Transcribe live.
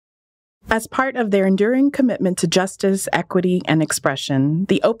As part of their enduring commitment to justice, equity, and expression,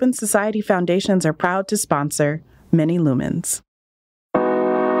 the Open Society Foundations are proud to sponsor Many Lumens.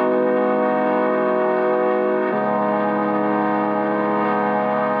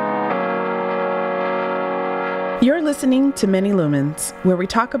 You're listening to Many Lumens, where we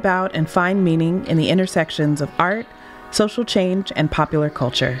talk about and find meaning in the intersections of art, social change, and popular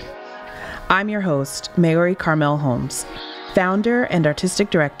culture. I'm your host, Maori Karmael Holmes, founder and artistic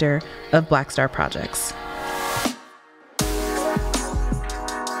director of BlackStar Projects.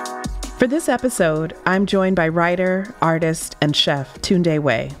 For this episode, I'm joined by writer, artist, and chef Tunde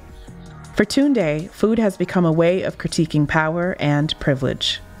Wey. For Tunde, food has become a way of critiquing power and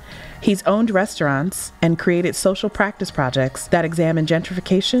privilege. He's owned restaurants and created social practice projects that examine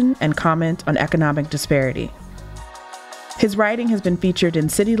gentrification and comment on economic disparity. His writing has been featured in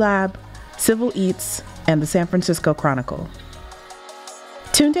City Lab, Civil Eats, and the San Francisco Chronicle.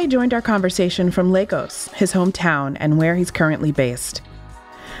 Tunde joined our conversation from Lagos, his hometown, and where he's currently based.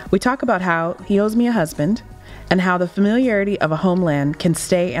 We talk about how he owes me a husband and how the familiarity of a homeland can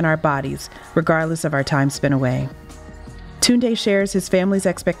stay in our bodies regardless of our time spent away. Tunde shares his family's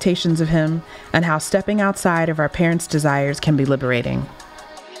expectations of him and how stepping outside of our parents' desires can be liberating.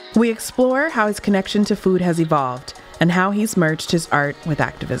 We explore how his connection to food has evolved and how he's merged his art with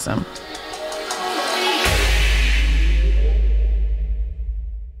activism.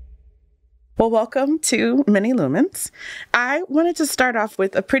 Well, welcome to Many Lumens. I wanted to start off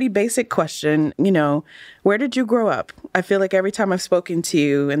with a pretty basic question. Where did you grow up? I feel like every time I've spoken to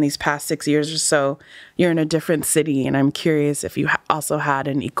you in these past 6 years or so, you're in a different city, and I'm curious if you also had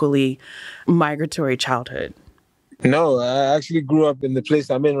an equally migratory childhood. No, I actually grew up in the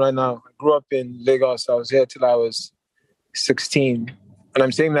place I'm in right now. I grew up in Lagos. I was here till I was 16. And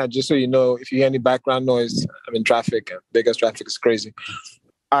I'm saying that just so you know, if you hear any background noise, I'm in traffic. Lagos traffic is crazy.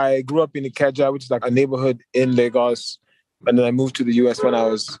 I grew up in Ikeja, which is like a neighborhood in Lagos. And then I moved to the US when I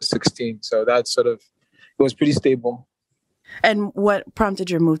was 16. So that's it was pretty stable. And what prompted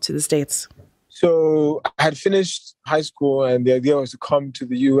your move to the States? So I had finished high school and the idea was to come to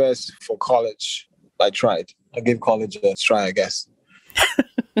the US for college. I tried. I gave college a try, I guess.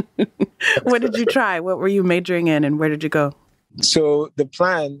 What did you try? What were you majoring in and where did you go? So the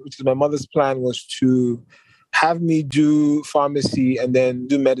plan, which is my mother's plan, was to have me do pharmacy and then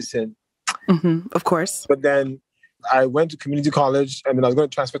do medicine. Mm-hmm, of course. But then I went to community college and then I was going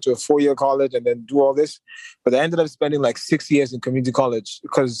to transfer to a 4-year college and then do all this. But I ended up spending like 6 years in community college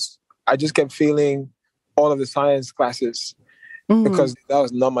because I just kept failing all of the science classes because that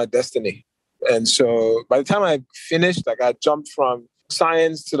was not my destiny. And so by the time I finished, I jumped from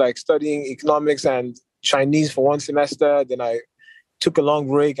science to studying economics and Chinese for one semester. Then I took a long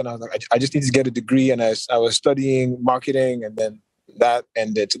break and I was like, I just need to get a degree. And I was studying marketing and then that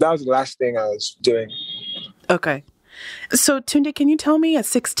ended. So that was the last thing I was doing. Okay. So Tunde, can you tell me at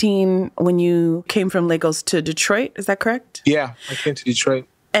 16 when you came from Lagos to Detroit, is that correct? Yeah, I came to Detroit.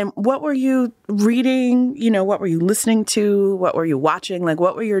 And what were you reading? What were you listening to? What were you watching?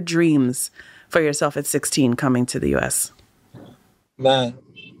 What were your dreams for yourself at 16 coming to the U.S.? Man,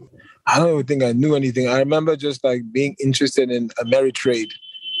 I don't even think I knew anything. I remember just being interested in Ameritrade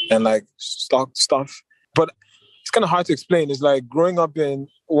and stock stuff. But it's kind of hard to explain. It's like growing up in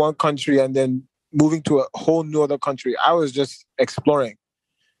one country and then moving to a whole new other country. I was just exploring.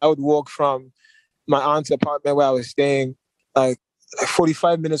 I would walk from my aunt's apartment where I was staying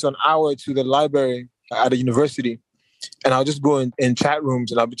 45 minutes or an hour to the library at a university. And I'll just go in chat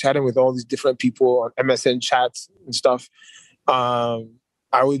rooms and I'll be chatting with all these different people on MSN chats and stuff.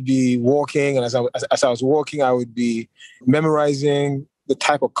 I would be walking, and as I was walking, I would be memorizing the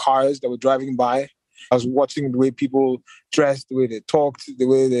type of cars that were driving by. I was watching the way people dressed, the way they talked, the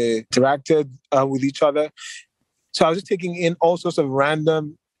way they interacted with each other. So I was just taking in all sorts of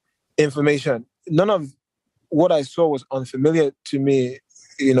random information. None of what I saw was unfamiliar to me,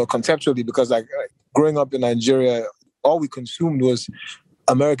 conceptually, because growing up in Nigeria, all we consumed was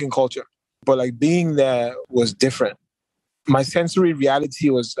American culture. But being there was different. My sensory reality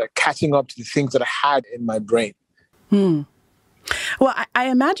was catching up to the things that I had in my brain. Well, I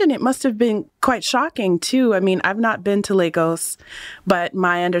imagine it must have been quite shocking, too. I mean, I've not been to Lagos, but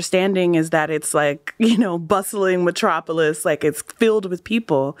my understanding is that it's bustling metropolis, it's filled with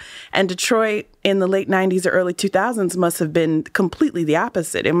people. And Detroit in the late 90s or early 2000s must have been completely the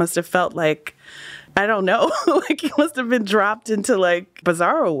opposite. It must have felt I don't know, it must have been dropped into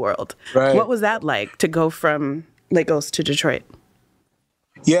bizarro world. Right. What was that like to go from Lagos to Detroit?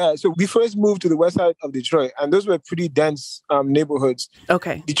 Yeah, so we first moved to the west side of Detroit, and those were pretty dense neighborhoods.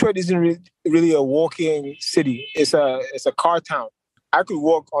 Okay. Detroit isn't really a walking city. It's a car town. I could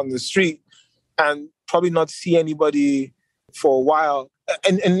walk on the street and probably not see anybody for a while.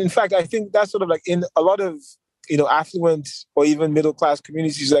 And in fact, I think that's sort of like in a lot of, affluent or even middle class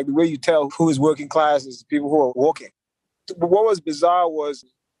communities, like the way you tell who is working class is people who are walking. But what was bizarre was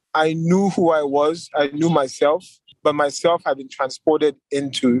I knew who I was. I knew myself, but myself had been transported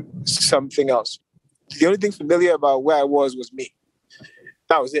into something else. The only thing familiar about where I was me.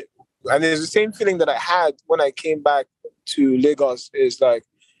 That was it. And there's the same feeling that I had when I came back to Lagos is like,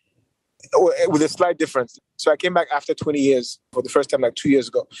 with a slight difference. So I came back after 20 years for the first time, like 2 years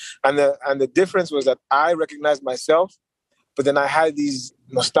ago. And the difference was that I recognized myself, but then I had these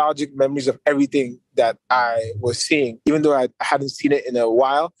nostalgic memories of everything that I was seeing, even though I hadn't seen it in a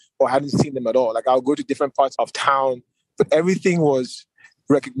while or hadn't seen them at all. Like I'll go to different parts of town, but everything was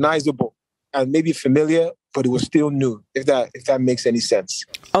recognizable and maybe familiar, but it was still new, if that makes any sense.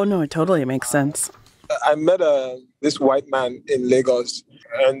 Oh, no, it totally makes sense. I met this white man in Lagos,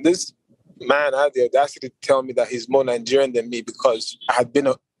 and this man had the audacity to tell me that he's more Nigerian than me because I had been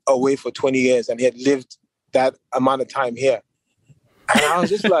away for 20 years and he had lived that amount of time here. And I was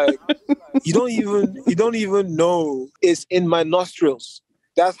just like, you don't even know it's in my nostrils.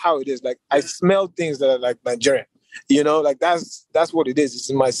 That's how it is. Like I smell things that are like Nigerian, like that's what it is. It's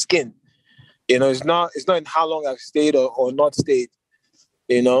in my skin. It's not in how long I've stayed or not stayed,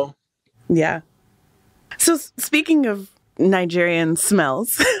 Yeah. So speaking of Nigerian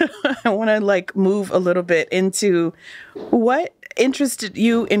smells, I want to move a little bit into what interested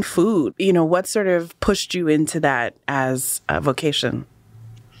you in food. What sort of pushed you into that as a vocation?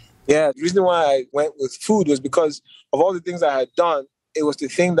 Yeah, the reason why I went with food was because of all the things I had done. It was the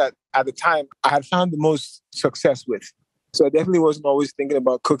thing that at the time I had found the most success with. So I definitely wasn't always thinking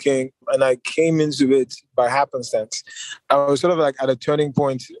about cooking, and I came into it by happenstance. I was sort of like at a turning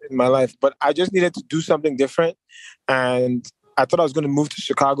point in my life, but I just needed to do something different. And I thought I was going to move to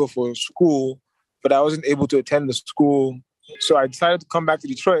Chicago for school, but I wasn't able to attend the school. So I decided to come back to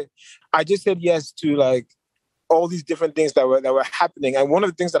Detroit. I just said yes to all these different things that were happening. And one of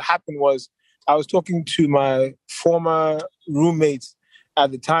the things that happened was I was talking to my former roommate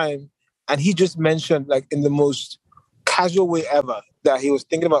at the time, and he just mentioned in the most casual way ever that he was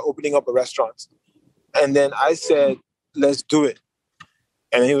thinking about opening up a restaurant. And then I said, let's do it.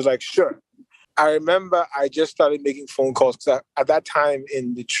 And he was like, sure. I remember I just started making phone calls because at that time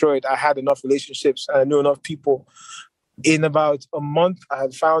in Detroit, I had enough relationships and I knew enough people. In about a month, I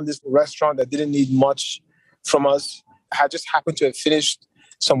had found this restaurant that didn't need much from us. I had just happened to have finished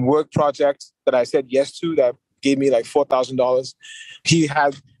some work project that I said yes to that gave me $4,000. He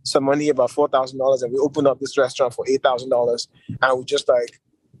had some money, about $4,000, and we opened up this restaurant for $8,000. And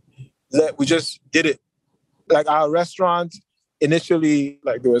we just did it. Our restaurant, initially,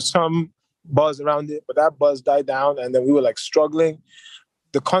 there was some buzz around it, but that buzz died down, and then we were struggling.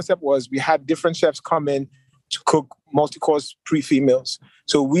 The concept was we had different chefs come in to cook multi-course pre-feed meals.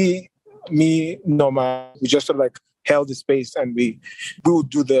 So Norma, we just sort of held the space, and we would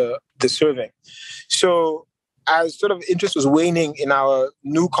do the serving. So as sort of interest was waning in our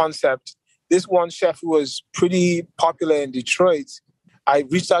new concept, this one chef who was pretty popular in Detroit, I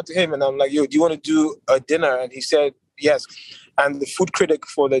reached out to him and I'm like, yo, do you want to do a dinner? And he said, yes. And the food critic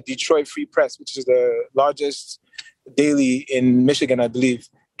for the Detroit Free Press, which is the largest daily in Michigan, I believe,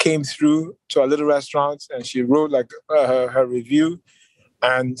 came through to our little restaurant and she wrote her review.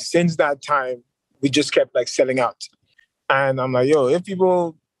 And since that time, we just kept selling out. And I'm like, yo, if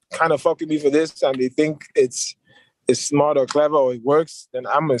people kind of fuck with me for this and they think it's smart or clever or it works, then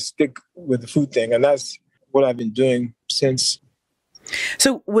I'm going to stick with the food thing. And that's what I've been doing since.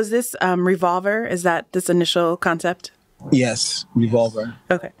 So was this Revolver? Is that this initial concept? Yes, Revolver.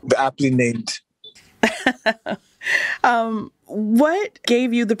 Okay. The aptly named. What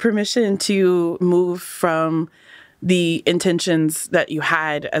gave you the permission to move from the intentions that you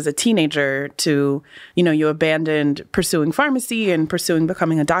had as a teenager to, you abandoned pursuing pharmacy and pursuing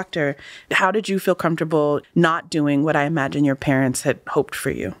becoming a doctor? How did you feel comfortable not doing what I imagine your parents had hoped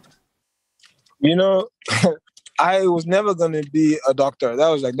for you? I was never going to be a doctor. That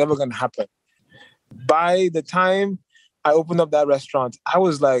was never going to happen. By the time I opened up that restaurant, I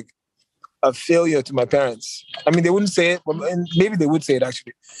was a failure to my parents. I mean, they wouldn't say it, and maybe they would say it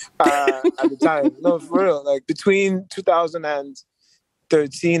actually at the time. No, for real. Between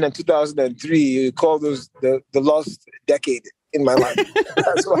 2013 and 2003, you call those the lost decade in my life.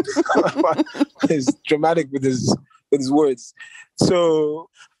 That's why he's dramatic with his words. So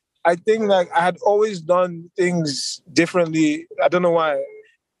I think I had always done things differently. I don't know why.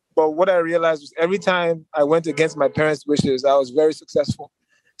 But what I realized was every time I went against my parents' wishes, I was very successful.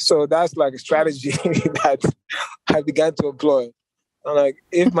 So that's a strategy that I began to employ. I'm like,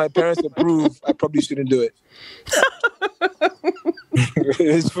 if my parents approve, I probably shouldn't do it.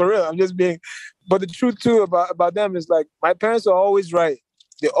 It's for real. I'm just being, but the truth too about them is like, my parents are always right.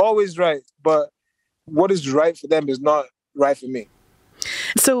 They're always right. But what is right for them is not right for me.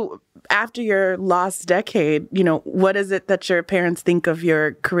 So after your lost decade, what is it that your parents think of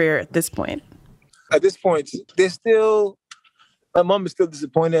your career at this point? At this point, my mom is still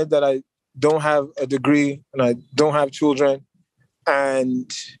disappointed that I don't have a degree and I don't have children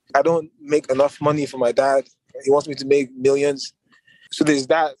and I don't make enough money for my dad. He wants me to make millions. So there's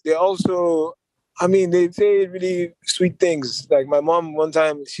that. They also, they say really sweet things. Like my mom, one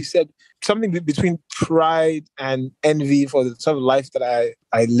time, she said something between pride and envy for the sort of life that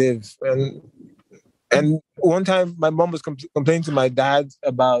I live. And one time, my mom was complaining to my dad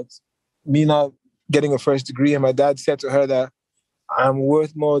about me not getting a first degree. And my dad said to her that I'm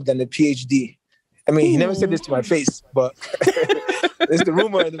worth more than a PhD. He never said this to my face, but it's the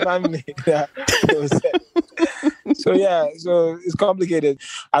rumor in the family that it was said. So it's complicated.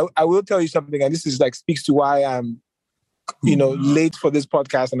 I will tell you something, and this is speaks to why I'm, late for this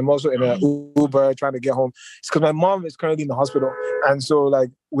podcast, and I'm also in an Uber trying to get home. It's because my mom is currently in the hospital, and so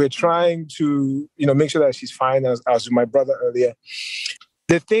we're trying to, make sure that she's fine. As I was with my brother earlier.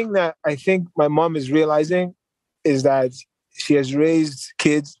 The thing that I think my mom is realizing is that she has raised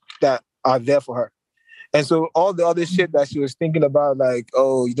kids that are there for her. And so all the other shit that she was thinking about,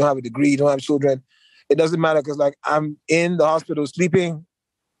 oh, you don't have a degree, you don't have children, it doesn't matter because I'm in the hospital sleeping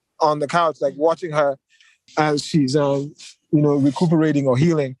on the couch, watching her as she's, recuperating or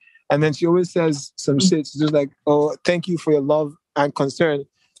healing. And then she always says some shit. She's just oh, thank you for your love and concern.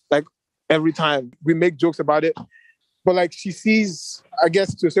 Every time we make jokes about it. But she sees, I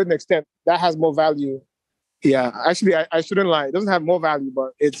guess to a certain extent, that has more value. Yeah, actually, I shouldn't lie. It doesn't have more value,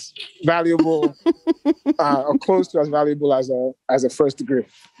 but it's valuable, or close to as valuable as a first degree.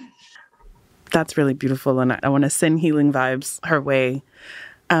 That's really beautiful, and I want to send healing vibes her way.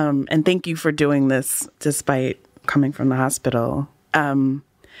 And thank you for doing this despite coming from the hospital.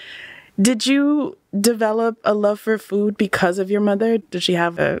 Did you develop a love for food because of your mother? Did she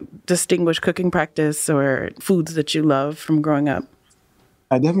have a distinguished cooking practice or foods that you love from growing up?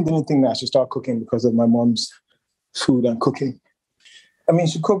 I definitely didn't think that I should start cooking because of my mom's food and cooking.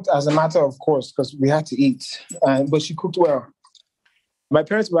 She cooked as a matter of course because we had to eat, but she cooked well. My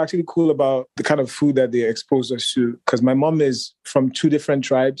parents were actually cool about the kind of food that they exposed us to because my mom is from 2 different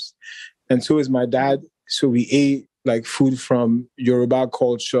tribes and so is my dad. So we ate food from Yoruba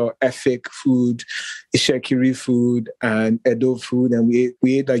culture, Efik food, Ishekiri food, and Edo food, and we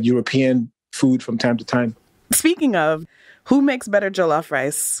ate European food from time to time. Speaking of, who makes better jollof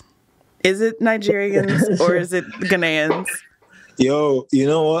rice? Is it Nigerians or is it Ghanaians? Yo, you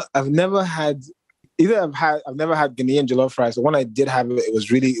know what? I've never had Ghanaian jollof rice. But when I did have it,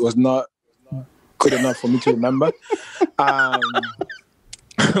 it was not good enough for me to remember.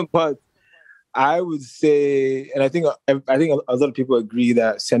 But I would say, and I think a lot of people agree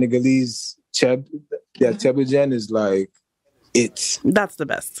that Senegalese their tebujen is it. That's the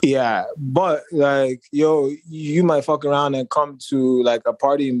best. Yeah. But you might fuck around and come to a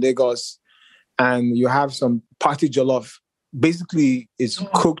party in Lagos and you have some party jollof. Basically, it's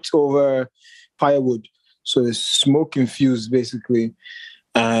cooked over firewood. So it's smoke infused basically.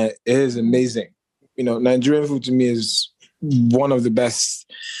 It is amazing. Nigerian food to me is one of the best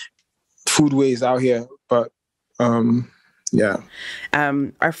food ways out here. But yeah.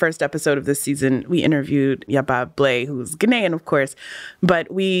 Our first episode of this season, we interviewed Yaba Blay, who's Ghanaian, of course, but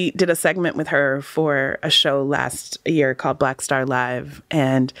we did a segment with her for a show last year called BlackStar Live,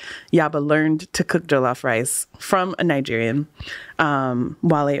 and Yaba learned to cook jollof rice from a Nigerian, Wale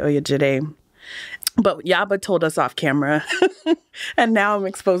Oyejide. But Yaba told us off camera, and now I'm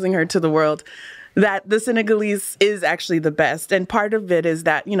exposing her to the world, that the Senegalese is actually the best. And part of it is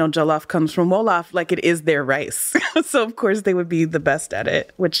that, jollof comes from Wolof, it is their rice. So, of course, they would be the best at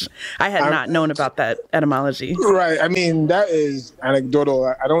it, which I had not known about that etymology. Right. That is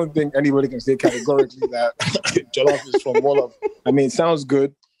anecdotal. I don't think anybody can say categorically that jollof is from Wolof. It sounds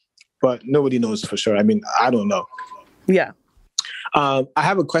good, but nobody knows for sure. I don't know. Yeah. I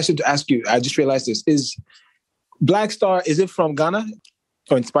have a question to ask you. I just realized this. Is BlackStar, is it from Ghana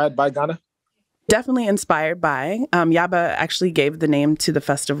or inspired by Ghana? Definitely inspired by. Yaba actually gave the name to the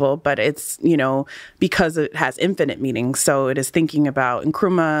festival, but it's, because it has infinite meaning. So it is thinking about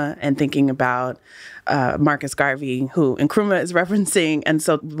Nkrumah and thinking about Marcus Garvey, who Nkrumah is referencing. And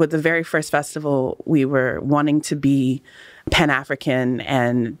so with the very first festival, we were wanting to be Pan-African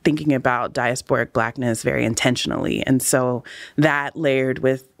and thinking about diasporic Blackness very intentionally. And so that layered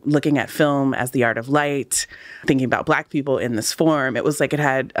with looking at film as the art of light, thinking about Black people in this form, it was like it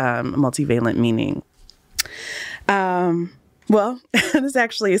had a multivalent meaning. Well, this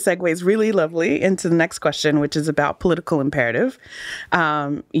actually segues really lovely into the next question, which is about political imperative.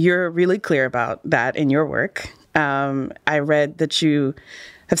 You're really clear about that in your work. I read that you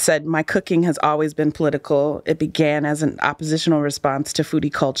have said, my cooking has always been political. It began as an oppositional response to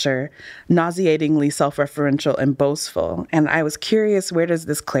foodie culture, nauseatingly self-referential and boastful. And I was curious, where does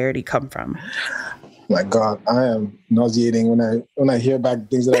this clarity come from? My God, I am nauseating when I hear back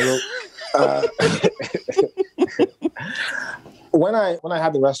things that I wrote. When I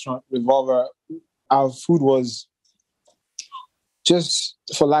had the restaurant Revolver, our food was just,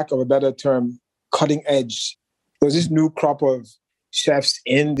 for lack of a better term, cutting edge. There was this new crop of chefs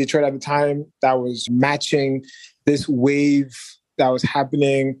in Detroit at the time that was matching this wave that was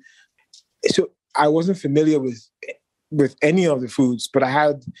happening. So I wasn't familiar with any of the foods, but I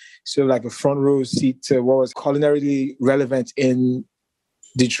had sort of like a front row seat to what was culinarily relevant in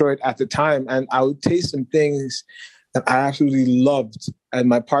Detroit at the time. And I would taste some things that I absolutely loved. And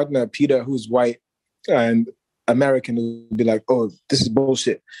my partner, Peter, who's white and American, would be like, oh, this is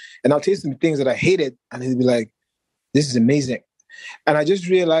bullshit. And I'll taste some things that I hated, and he'd be like, this is amazing. And I just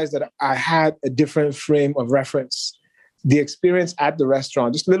realized that I had a different frame of reference. The experience at the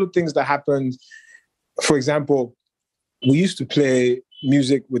restaurant, just little things that happened. For example, we used to play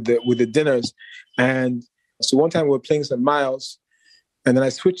music with the dinners. And so one time we were playing some Miles, and then I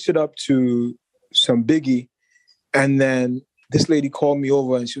switched it up to some Biggie. And then this lady called me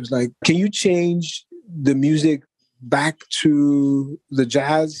over and she was like, can you change the music back to the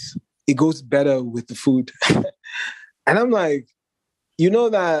jazz? It goes better with the food. And I'm like, you know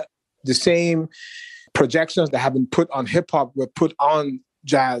that the same projections that have been put on hip hop were put on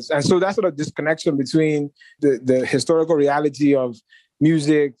jazz. And so that's sort of disconnection between the historical reality of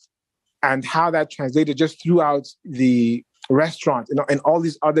music and how that translated just throughout the restaurant, in all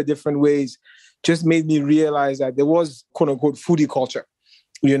these other different ways, just made me realize that there was quote unquote foodie culture,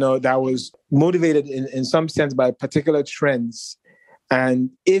 that was motivated in some sense by particular trends. And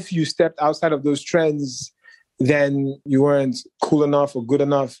if you stepped outside of those trends, then you weren't cool enough or good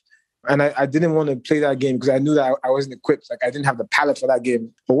enough. And I didn't want to play that game because I knew that I wasn't equipped. Like, I didn't have the palate for that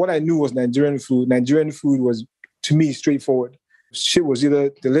game. But what I knew was Nigerian food. Nigerian food was, to me, straightforward. Shit was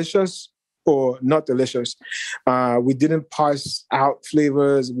either delicious or not delicious. We didn't parse out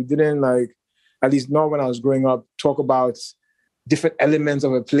flavors. We didn't, at least not when I was growing up, talk about different elements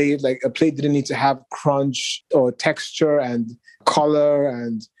of a plate. Like, a plate didn't need to have crunch or texture and color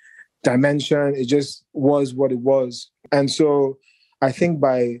and dimension. It just was what it was. And so I think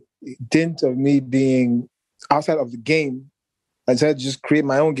by dint of me being outside of the game, I decided to just create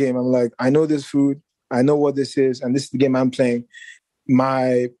my own game. I'm like, I know this food, I know what this is, and this is the game I'm playing.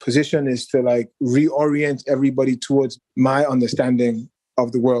 My position is to reorient everybody towards my understanding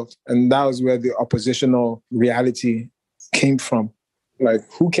of the world. And that was where the oppositional reality came from. Like,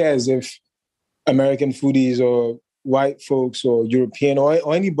 who cares if American foodies or white folks or European or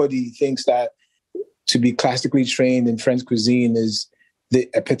anybody thinks that to be classically trained in French cuisine is the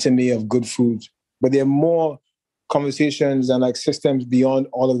epitome of good food. But there are more conversations and systems beyond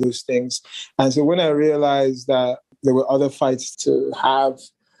all of those things. And so when I realized that there were other fights to have,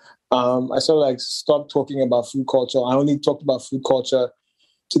 I sort of stopped talking about food culture. I only talked about food culture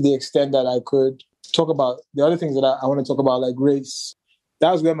to the extent that I could talk about the other things that I want to talk about, like race.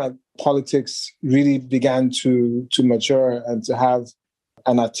 That was where my politics really began to mature and to have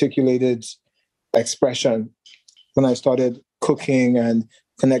an articulated expression, when I started cooking and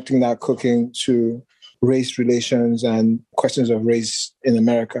connecting that cooking to race relations and questions of race in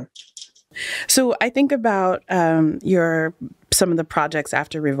America. So I think about some of the projects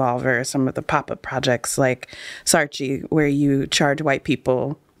after Revolver, some of the pop-up projects like Sarchi, where you charge white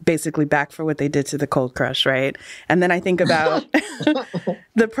people basically back for what they did to the Cold Crush, right? And then I think about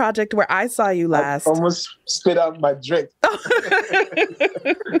the project where I saw you last. I almost spit out my drink.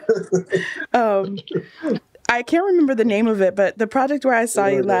 I can't remember the name of it, but the project where I saw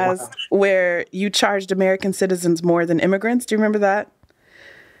you last, where you charged American citizens more than immigrants. Do you remember that?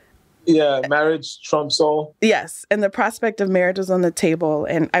 Yeah, marriage trumps all. Yes, and the prospect of marriage was on the table,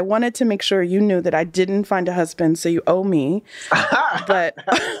 and I wanted to make sure you knew that I didn't find a husband, so you owe me. But,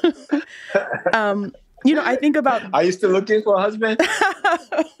 I think about... Are you still looking for a husband?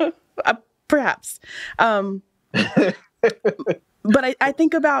 Perhaps. But I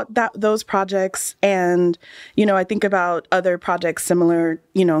think about those projects, and, I think about other projects similar,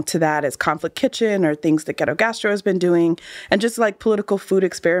 to that as Conflict Kitchen or things that Ghetto Gastro has been doing, and just like political food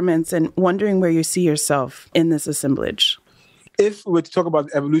experiments, and wondering where you see yourself in this assemblage. If we were to talk about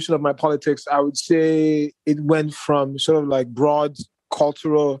the evolution of my politics, I would say it went from sort of like broad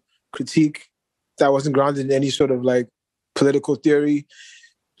cultural critique that wasn't grounded in any sort of like political theory,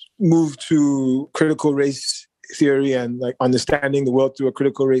 moved to critical race theory and like understanding the world through a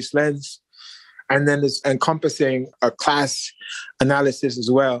critical race lens. And then it's encompassing a class analysis as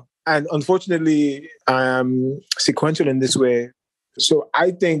well. And unfortunately, I am sequential in this way. So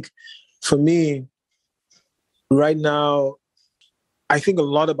I think for me, right now, I think a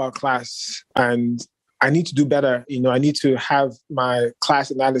lot about class, and I need to do better. I need to have my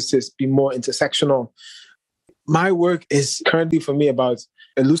class analysis be more intersectional. My work is currently for me about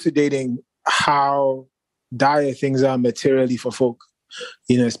elucidating how dire things are materially for folk,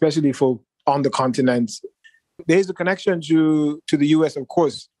 especially folk on the continent. There's a connection to the US, of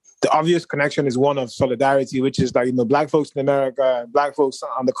course. The obvious connection is one of solidarity, which is like, Black folks in America, Black folks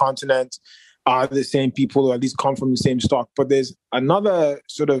on the continent are the same people, or at least come from the same stock. But there's another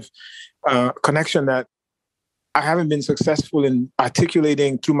sort of connection that I haven't been successful in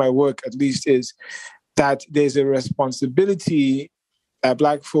articulating through my work, at least, is that there's a responsibility that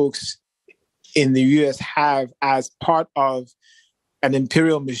Black folks in the US have as part of an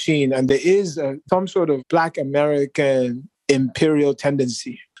imperial machine. And there is some sort of Black American imperial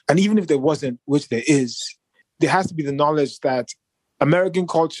tendency. And even if there wasn't, which there is, there has to be the knowledge that American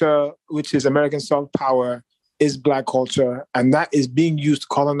culture, which is American soft power, is Black culture, and that is being used to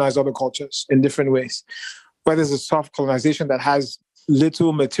colonize other cultures in different ways. Whether it's a soft colonization that has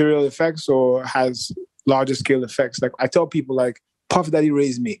little material effects or has larger scale effects. Like I tell people, like, Puff Daddy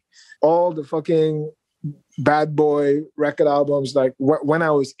raised me. All the fucking bad boy record albums, like when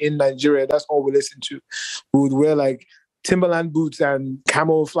I was in Nigeria, that's all we listened to. We would wear like Timberland boots and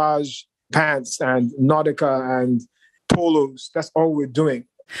camouflage pants and Nautica and polos. That's all we're doing.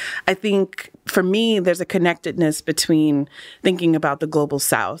 I think for me, there's a connectedness between thinking about the global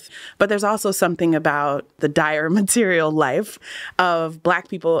South, but there's also something about the dire material life of Black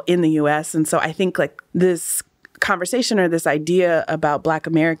people in the US. And so I think like this conversation or this idea about Black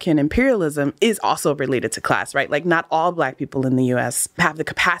American imperialism is also related to class, right? Like not all Black people in the US have the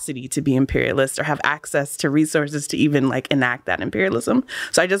capacity to be imperialist or have access to resources to even like enact that imperialism.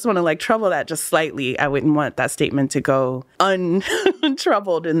 So I just want to like trouble that just slightly. I wouldn't want that statement to go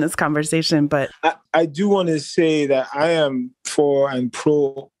untroubled in this conversation, but I do want to say that I am for and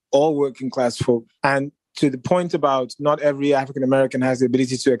pro all working class folk. And to the point about not every African American has the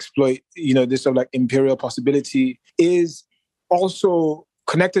ability to exploit, this sort of like imperial possibility, is also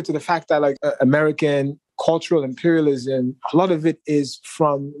connected to the fact that like American cultural imperialism, a lot of it is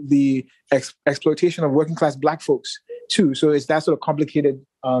from the exploitation of working class Black folks too. So it's that sort of complicated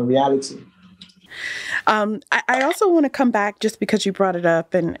reality. I also want to come back, just because you brought it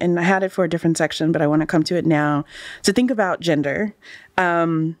up, and I had it for a different section, but I want to come to it now, to think about gender.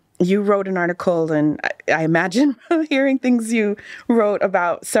 You wrote an article, and I imagine hearing things you wrote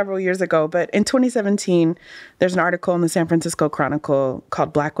about several years ago, but in 2017, there's an article in the San Francisco Chronicle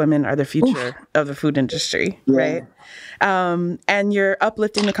called Black Women Are the Future of the Food Industry, right? And you're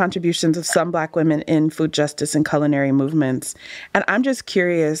uplifting the contributions of some Black women in food justice and culinary movements. And I'm just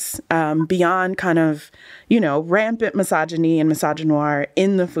curious, beyond kind of, rampant misogyny and misogynoir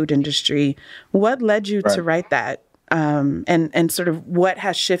in the food industry, what led you to write that? And sort of what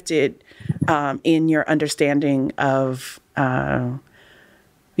has shifted in your understanding of,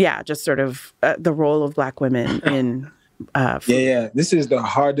 just sort of the role of Black women in food. Yeah. This is the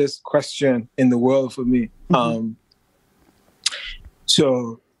hardest question in the world for me. Mm-hmm.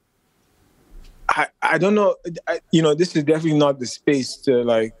 So I don't know, this is definitely not the space to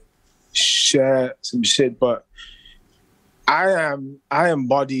like share some shit, but I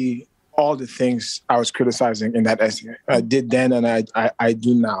embody all the things I was criticizing in that essay. I did then and I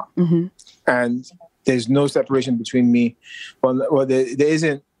do now. Mm-hmm. And there's no separation between me. Well, there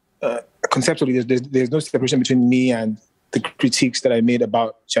isn't, conceptually, there's no separation between me and the critiques that I made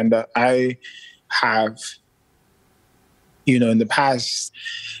about gender. I have, in the past,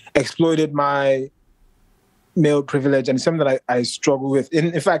 exploited my male privilege, and it's something that I struggle with.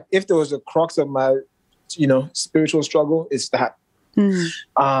 In fact, if there was a crux of my, spiritual struggle, it's that.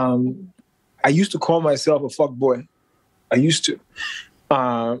 Mm. I used to call myself a fuck boy. I used to,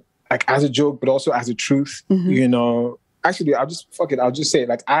 like as a joke, but also as a truth. Mm-hmm. Actually, I'll just say it.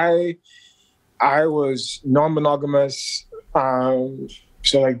 Like I was non-monogamous.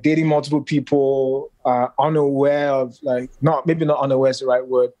 So like dating multiple people, unaware of like, maybe not unaware is the right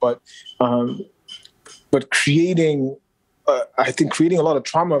word, but creating, I think creating a lot of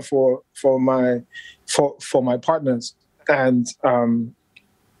trauma for my partners. And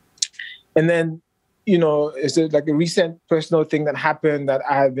then, it's like a recent personal thing that happened that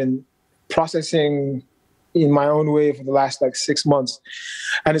I've been processing in my own way for the last like 6 months.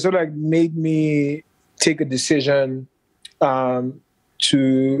 And it sort of like made me take a decision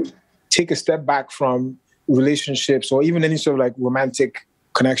to take a step back from relationships or even any sort of like romantic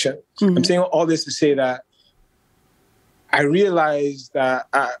connection. Mm-hmm. I'm saying all this to say that I realized that,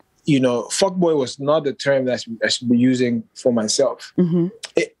 fuckboy was not the term that I should be using for myself. Mm-hmm.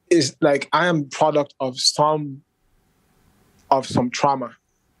 It is like I am product of some trauma,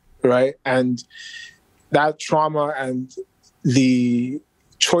 right? And that trauma and the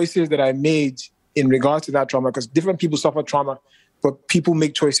choices that I made in regards to that trauma, because different people suffer trauma, but people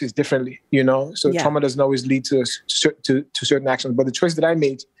make choices differently, So trauma doesn't always lead to certain actions. But the choice that I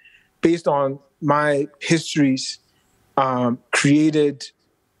made based on my histories created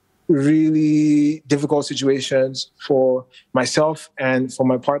really difficult situations for myself and for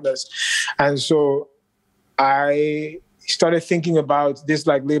my partners. And so I started thinking about this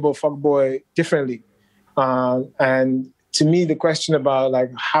like label fuckboy differently. And to me, the question about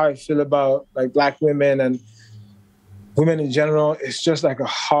like how I feel about like Black women and women in general is just like a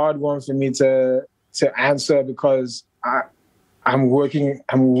hard one for me to answer, because I'm working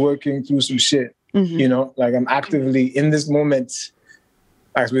through some shit, mm-hmm. Like I'm actively in this moment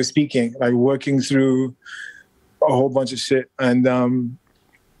as we're speaking, like working through a whole bunch of shit. And and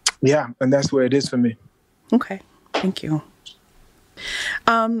that's where it is for me. Okay. Thank you.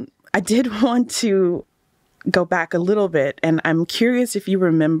 I did want to go back a little bit, and I'm curious if you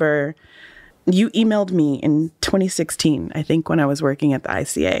remember, you emailed me in 2016, I think, when I was working at the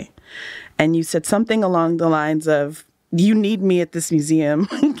ICA, and you said something along the lines of, you need me at this museum,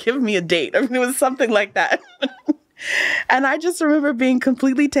 give me a date. I mean, it was something like that. And I just remember being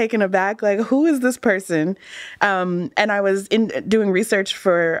completely taken aback, like, who is this person? And I was doing research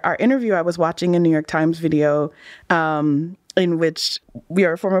for our interview. I was watching a New York Times video in which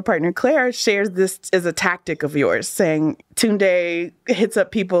your former partner, Claire, shares this as a tactic of yours, saying Tunde hits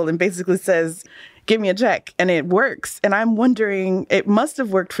up people and basically says, give me a check, and it works. And I'm wondering, it must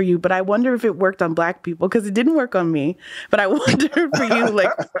have worked for you, but I wonder if it worked on Black people, because it didn't work on me. But I wonder for you,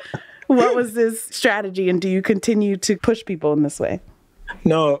 like, what was this strategy, and do you continue to push people in this way?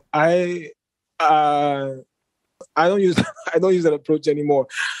 No, I don't use that approach anymore.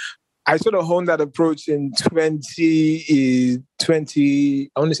 I sort of honed that approach in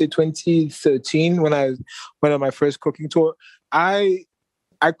 2013 when I went on my first cooking tour. I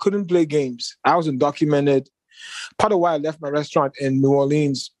couldn't play games. I was undocumented. Part of why I left my restaurant in New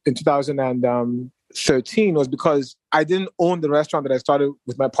Orleans in 2013 was because I didn't own the restaurant that I started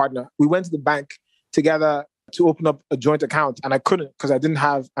with my partner. We went to the bank together to open up a joint account, and I couldn't because I didn't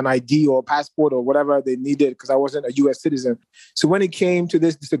have an ID or a passport or whatever they needed because I wasn't a U.S. citizen. So when it came to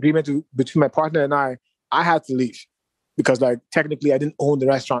this disagreement between my partner and I had to leave because, like, technically I didn't own the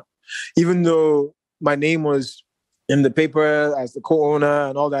restaurant, even though my name was in the paper as the co-owner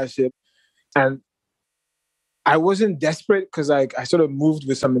and all that shit. And I wasn't desperate because, like, I sort of moved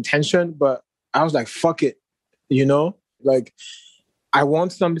with some intention, but I was like, fuck it, Like, I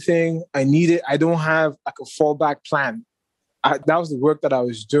want something, I need it. I don't have like a fallback plan. That was the work that I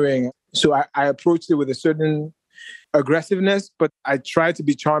was doing. So I approached it with a certain aggressiveness, but I tried to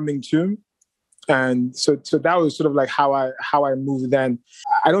be charming too. And so that was sort of like how I moved then.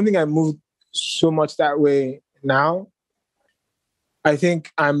 I don't think I moved so much that way now. I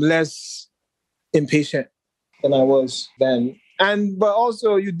think I'm less impatient than I was then. But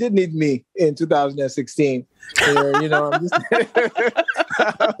also, you did need me in 2016. I'm just,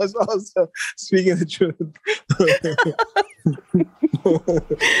 I was also speaking the truth.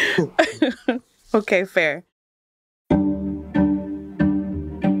 Okay, fair.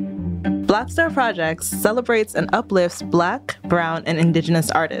 BlackStar Projects celebrates and uplifts Black, Brown, and Indigenous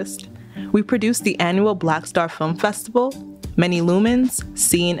artists. We produce the annual BlackStar Film Festival, many Lumens,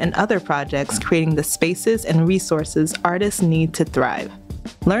 Scene, and other projects creating the spaces and resources artists need to thrive.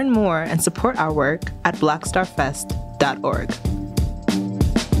 Learn more and support our work at blackstarfest.org.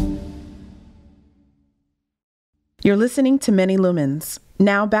 You're listening to Many Lumens.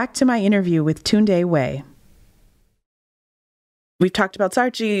 Now back to my interview with Tunde Wey. We've talked about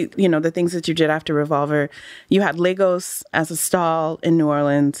Sarchi, the things that you did after Revolver. You had Lagos as a stall in New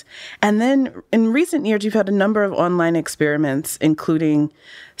Orleans. And then in recent years, you've had a number of online experiments, including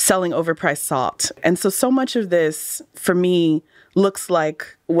selling overpriced salt. And so much of this, for me, looks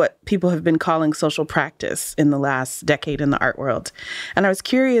like what people have been calling social practice in the last decade in the art world. And I was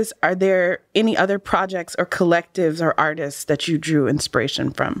curious, are there any other projects or collectives or artists that you drew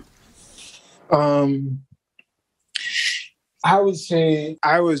inspiration from? I would say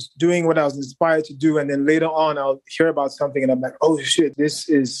I was doing what I was inspired to do. And then later on, I'll hear about something and I'm like, oh shit, this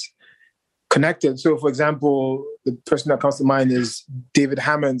is connected. So for example, the person that comes to mind is David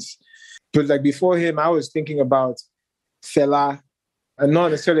Hammonds. But like before him, I was thinking about Fela, and not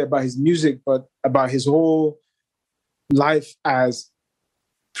necessarily about his music, but about his whole life as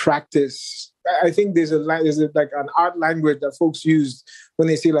practice. I think there's like an art language that folks use when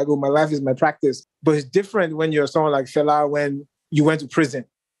they say like, oh, my life is my practice. But it's different when you're someone like Fela when you went to prison.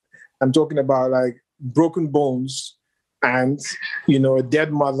 I'm talking about like broken bones and, a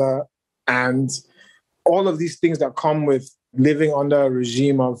dead mother and all of these things that come with living under a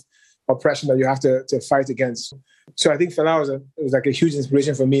regime of oppression that you have to fight against. So I think Fela was like a huge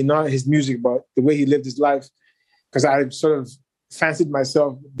inspiration for me, not his music, but the way he lived his life. Because I sort of fancied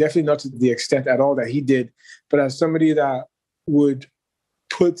myself, definitely not to the extent at all that he did, but as somebody that would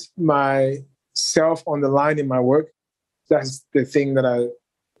put myself on the line in my work. That's the thing that I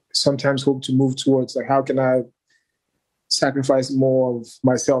sometimes hope to move towards. Like, how can I sacrifice more of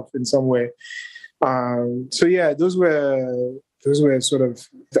myself in some way? So yeah, those were sort of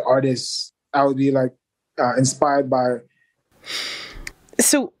the artists I would be like inspired by.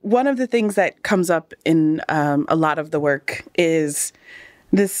 So one of the things that comes up in a lot of the work is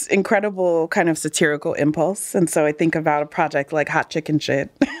this incredible kind of satirical impulse. And so I think about a project like Hot Chicken Shit,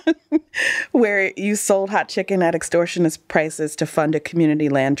 where you sold hot chicken at extortionist prices to fund a community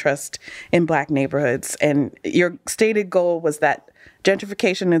land trust in Black neighborhoods. And your stated goal was that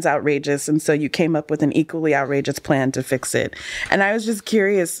gentrification is outrageous, and so you came up with an equally outrageous plan to fix it. And I was just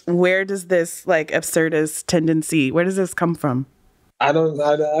curious, where does this like absurdist tendency, where does this come from?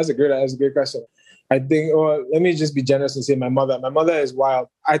 That's a great question. I think, or let me just be generous and say my mother. My mother is wild.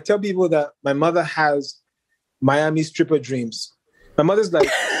 I tell people that my mother has Miami stripper dreams. My mother's like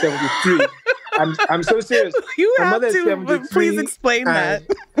 73. I'm so serious. You my have mother to, is 73, please explain that.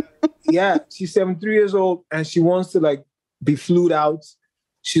 Yeah, she's 73 years old and she wants to like be flued out.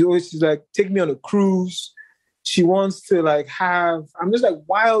 She's like, take me on a cruise. She wants to like I'm just like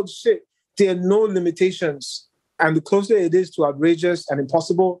wild shit. There are no limitations. And the closer it is to outrageous and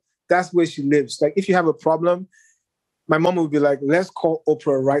impossible, that's where she lives. Like, if you have a problem, my mom would be like, let's call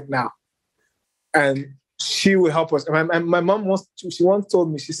Oprah right now. And she will help us. And my mom once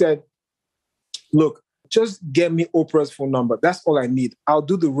told me, she said, look, just get me Oprah's phone number. That's all I need. I'll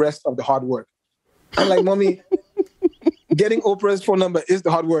do the rest of the hard work. I'm like, Mommy, getting Oprah's phone number is the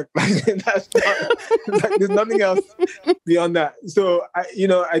hard work. That's not, like, there's nothing else beyond that. So,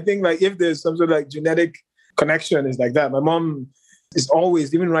 I think like if there's some sort of like genetic connection, is like that. My mom is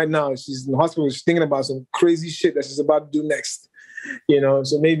always, even right now, she's in the hospital, she's thinking about some crazy shit that she's about to do next.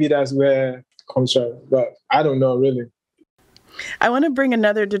 So maybe that's where it comes from. But I don't know, really. I want to bring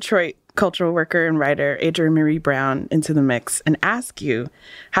another Detroit cultural worker and writer, Adrienne Marie Brown, into the mix and ask you,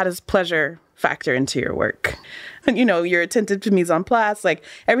 how does pleasure factor into your work? And, you're attentive to mise en place, like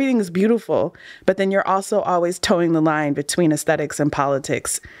everything is beautiful, but then you're also always towing the line between aesthetics and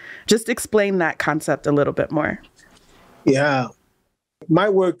politics. Just explain that concept a little bit more. Yeah. My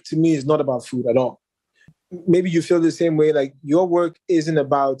work to me is not about food at all. Maybe you feel the same way, like your work isn't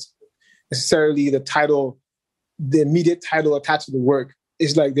about necessarily the title, the immediate title attached to the work.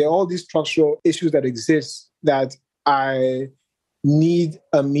 It's like there are all these structural issues that exist that I need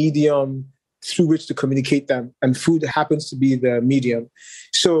a medium through which to communicate them. And food happens to be the medium.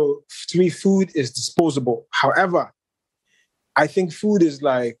 So to me, food is disposable. However, I think food is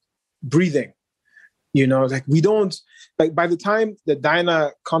like breathing. Like we don't, like by the time the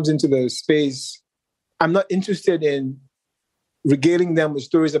diner comes into the space, I'm not interested in regaling them with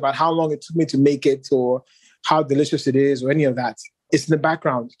stories about how long it took me to make it or how delicious it is or any of that. It's in the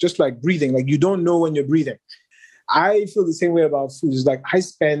background, just like breathing. Like you don't know when you're breathing. I feel the same way about food. It's like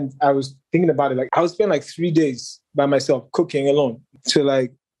I was thinking about it, like I would spend like 3 days by myself cooking alone to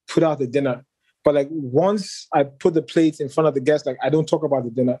like put out the dinner. But like once I put the plates in front of the guests, like I don't talk about the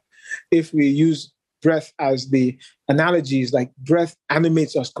dinner. If we use breath as the analogies, like breath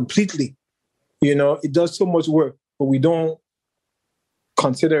animates us completely. It does so much work, but we don't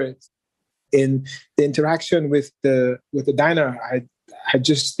consider it. In the interaction with the diner, I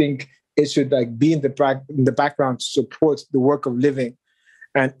just think it should like be in the background to support the work of living.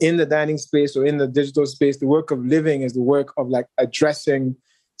 And in the dining space or in the digital space, the work of living is the work of like addressing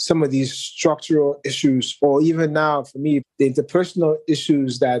some of these structural issues, or even now for me, the interpersonal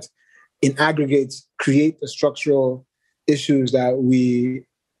issues that in aggregate create the structural issues that we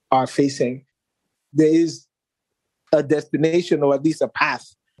are facing. There is a destination, or at least a path.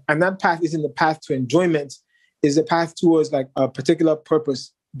 And that path isn't the path to enjoyment, is a path towards like a particular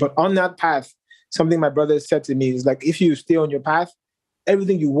purpose. But on that path, something my brother said to me is like, if you stay on your path,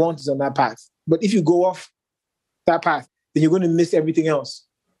 everything you want is on that path. But if you go off that path, then you're going to miss everything else.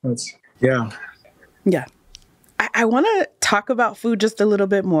 Yeah. I want to talk about food just a little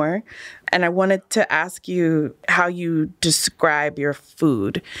bit more. And I wanted to ask you how you describe your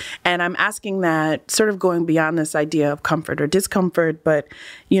food. And I'm asking that sort of going beyond this idea of comfort or discomfort. But,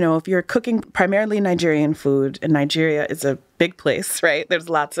 you know, if you're cooking primarily Nigerian food, and Nigeria is a big place, right? There's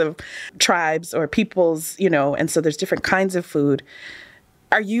lots of tribes or peoples, you know, and so there's different kinds of food.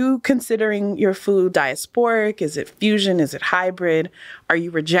 Are you considering your food diasporic? Is it fusion? Is it hybrid? Are you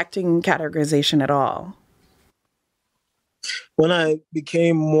rejecting categorization at all? When I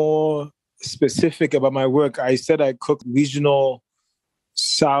became more specific about my work, I said I cook regional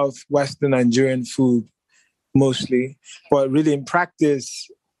southwestern Nigerian food mostly. But really in practice,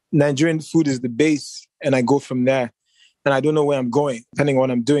 Nigerian food is the base and I go from there. And I don't know where I'm going, depending on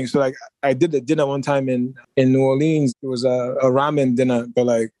what I'm doing. So like I did a dinner one time in New Orleans. It was a ramen dinner, but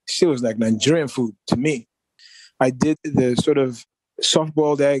like shit was like Nigerian food to me. I did the sort of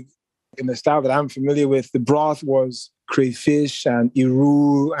soft-boiled egg in the style that I'm familiar with. The broth was crayfish and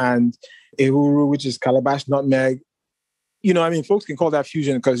iru and ehuru, which is calabash nutmeg. You know, I mean, folks can call that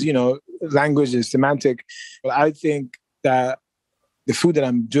fusion because, you know, language is semantic. But I think that the food that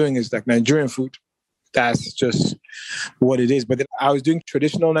I'm doing is like Nigerian food. That's just what it is. But then I was doing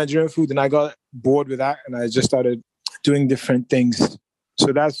traditional Nigerian food and I got bored with that and I just started doing different things. So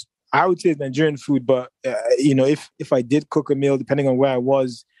that's, I would say it's Nigerian food. But, you know, if I did cook a meal, depending on where I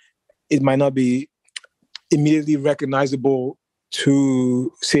was, it might not be immediately recognizable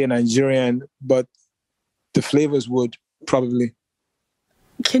to, say, a Nigerian, but the flavors would probably.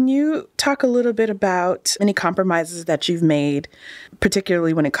 Can you talk a little bit about any compromises that you've made,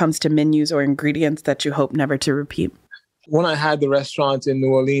 particularly when it comes to menus or ingredients that you hope never to repeat? When I had the restaurant in New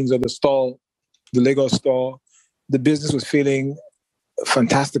Orleans, or the stall, the Lagos stall, the business was feeling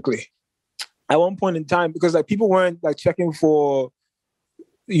fantastically. At one point in time, because like people weren't like checking for,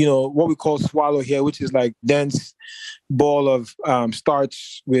 you know, what we call swallow here, which is like dense ball of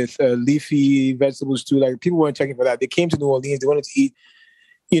starch with leafy vegetable stew. Like people weren't checking for that. They came to New Orleans, they wanted to eat,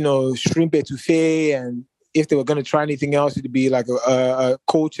 you know, shrimp etouffee, and if they were going to try anything else, it'd be like a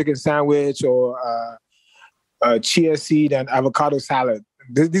cold chicken sandwich or a chia seed and avocado salad.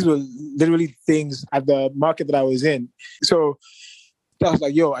 These were literally things at the market that I was in. So I was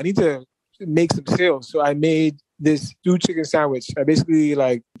like, yo, I need to make some sales. So I made this stewed chicken sandwich. I basically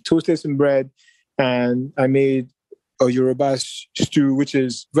like toasted some bread and I made a Yoruba stew, which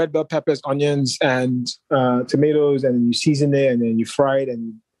is red bell peppers, onions, and tomatoes, and you season it and then you fry it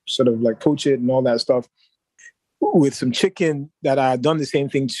and sort of like poach it and all that stuff with some chicken that I had done the same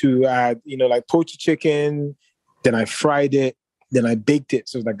thing to. I had, you know, like poached chicken, then I fried it, then I baked it.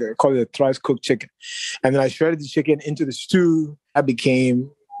 So it's like, I call it a thrice cooked chicken. And then I shredded the chicken into the stew. That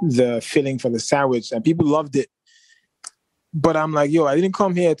became the filling for the sandwich and people loved it. But I'm like, yo, I didn't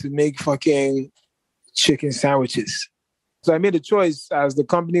come here to make fucking chicken sandwiches. So I made a choice as the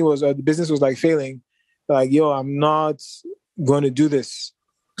company was, or the business was like failing. Like, yo, I'm not going to do this.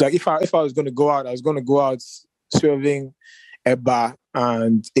 Like if I was going to go out, I was going to go out serving eba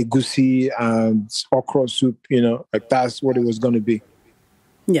and egusi and okra soup, you know, like that's what it was going to be.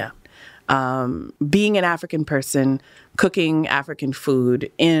 Yeah. Being an African person, cooking African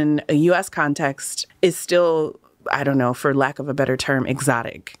food in a U.S. context is still, I don't know, for lack of a better term,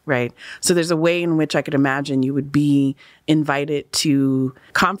 exotic, right? So there's a way in which I could imagine you would be invited to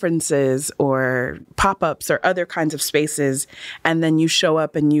conferences or pop-ups or other kinds of spaces, and then you show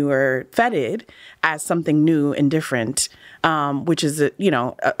up and you are feted as something new and different, which is,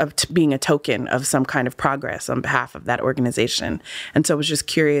 being a token of some kind of progress on behalf of that organization. And so I was just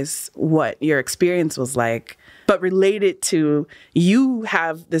curious what your experience was like. But related to, you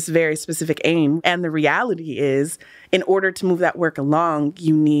have this very specific aim. And the reality is, in order to move that work along,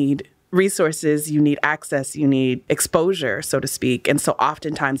 you need resources, you need access, you need exposure, so to speak. And so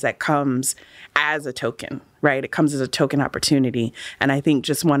oftentimes that comes as a token, right? It comes as a token opportunity. And I think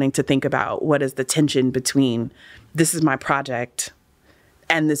just wanting to think about what is the tension between this is my project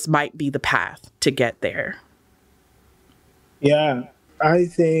and this might be the path to get there. Yeah. I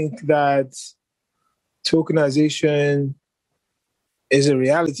think that tokenization is a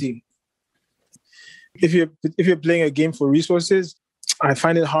reality. If you're playing a game for resources, I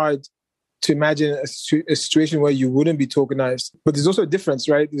find it hard to imagine a situation where you wouldn't be tokenized. But there's also a difference,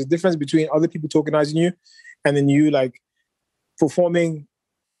 right? There's a difference between other people tokenizing you and then you like performing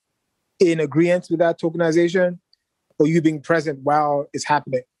in agreement with that tokenization, or you being present while it's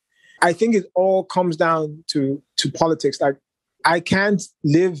happening. I think it all comes down to politics. Like, I can't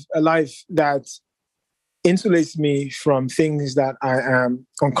live a life that insulates me from things that I am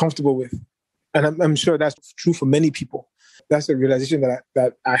uncomfortable with. And I'm sure that's true for many people. That's a realization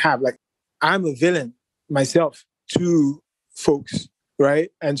that I have. Like, I'm a villain myself to folks,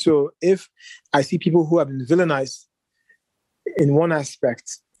 right? And so if I see people who have been villainized in one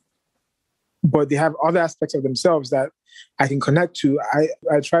aspect, but they have other aspects of themselves that I can connect to,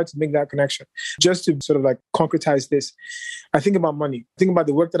 I try to make that connection. Just to sort of like concretize this, I think about money. I think about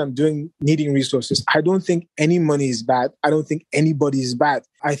the work that I'm doing needing resources. I don't think any money is bad. I don't think anybody is bad.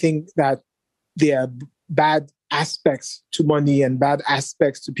 I think that there are bad aspects to money and bad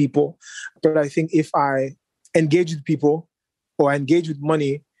aspects to people. But I think if I engage with people or engage with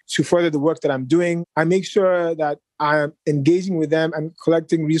money to further the work that I'm doing, I make sure that I'm engaging with them and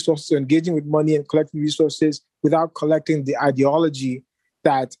collecting resources, engaging with money and collecting resources without collecting the ideology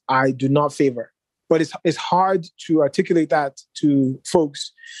that I do not favor. But it's hard to articulate that to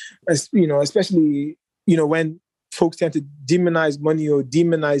folks, especially when folks tend to demonize money or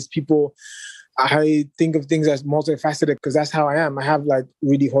demonize people. I think of things as multifaceted because that's how I am. I have like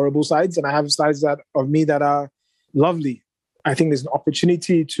really horrible sides and I have sides of me that are lovely. I think there's an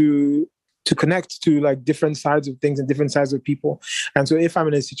opportunity to connect to like different sides of things and different sides of people. And so if I'm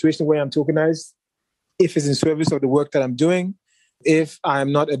in a situation where I'm tokenized, if it's in service of the work that I'm doing, if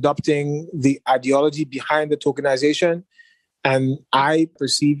I'm not adopting the ideology behind the tokenization, and I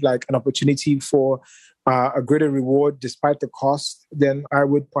perceive like an opportunity for a greater reward despite the cost, then I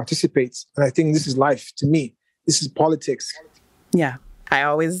would participate. And I think this is life to me. This is politics. Yeah. I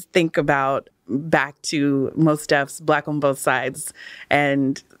always think about back to Mos Def's Black on Both Sides.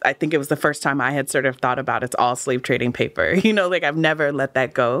 And I think it was the first time I had sort of thought about it's all slave trading paper. Like I've never let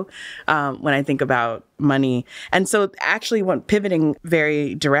that go when I think about money. And so actually pivoting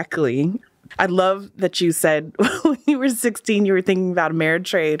very directly, I love that you said when you were 16, you were thinking about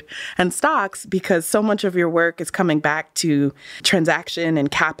Ameritrade and stocks because so much of your work is coming back to transaction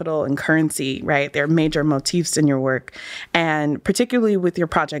and capital and currency, right? There are major motifs in your work. And particularly with your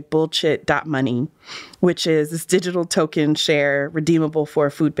project Bullshit.money, which is this digital token share redeemable for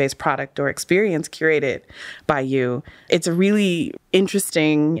a food-based product or experience curated by you. It's a really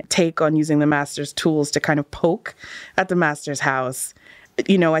interesting take on using the master's tools to kind of poke at the master's house.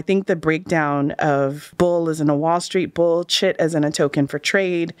 I think the breakdown of bull as in a Wall Street bull, chit as in a token for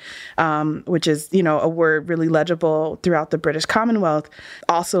trade, which is, a word really legible throughout the British Commonwealth.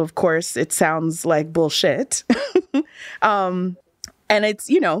 Also, of course, it sounds like bullshit. And it's,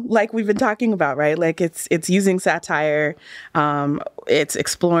 like we've been talking about, right? Like it's using satire. It's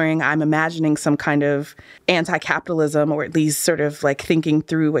exploring, I'm imagining some kind of anti-capitalism, or at least sort of like thinking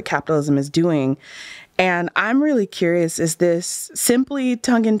through what capitalism is doing. And I'm really curious, is this simply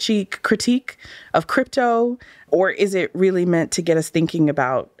tongue-in-cheek critique of crypto, or is it really meant to get us thinking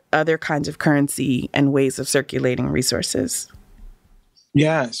about other kinds of currency and ways of circulating resources?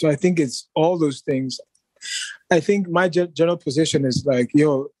 Yeah, so I think it's all those things. I think my general position is like,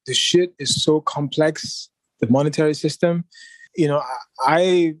 the shit is so complex, the monetary system.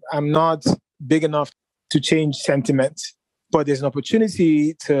 I am not big enough to change sentiment, but there's an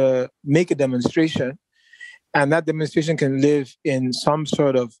opportunity to make a demonstration. And that demonstration can live in some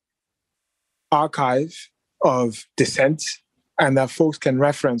sort of archive of dissent and that folks can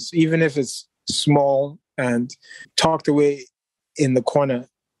reference, even if it's small and tucked away in the corner.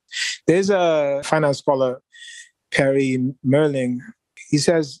 There's a finance scholar, Perry Merling. He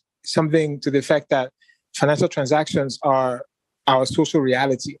says something to the effect that financial transactions are our social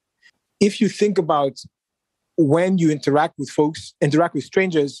reality. If you think about when you interact with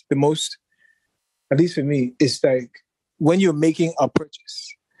strangers the most, at least for me, it's like when you're making a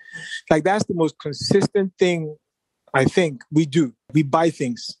purchase. Like that's the most consistent thing I think we do. We buy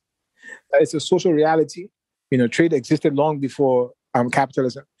things. It's a social reality. Trade existed long before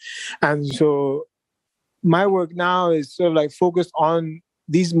capitalism. And so my work now is sort of like focused on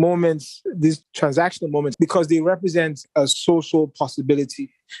these moments, these transactional moments, because they represent a social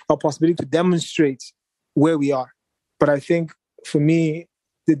possibility, a possibility to demonstrate where we are. But I think for me,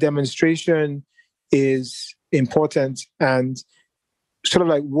 the demonstration is important, and sort of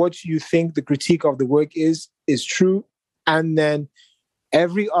like what you think the critique of the work is true. And then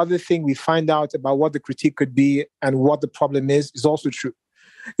every other thing we find out about what the critique could be and what the problem is also true.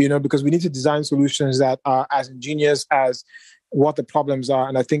 Because we need to design solutions that are as ingenious as what the problems are.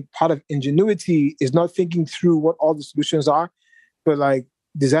 And I think part of ingenuity is not thinking through what all the solutions are, but like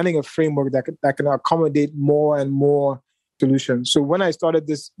designing a framework that can accommodate more and more solutions. So when I started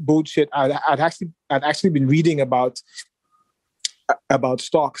this bullshit, I'd actually been reading about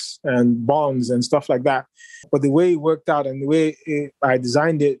stocks and bonds and stuff like that. But the way it worked out and the way I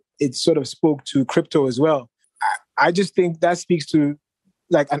designed it, it sort of spoke to crypto as well. I just think that speaks to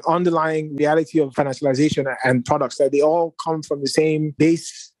like an underlying reality of financialization and products, that they all come from the same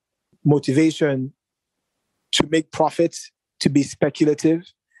base motivation to make profits, to be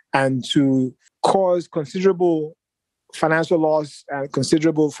speculative, and to cause considerable financial loss and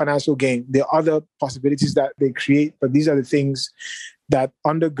considerable financial gain. There are other possibilities that they create, but these are the things that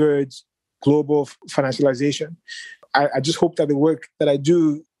undergirds global financialization. I just hope that the work that I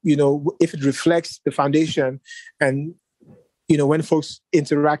do, if it reflects the foundation and when folks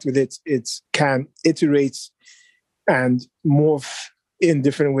interact with it, it can iterate and morph in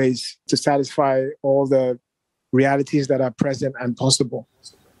different ways to satisfy all the realities that are present and possible.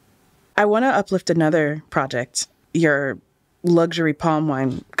 I want to uplift another project, your luxury palm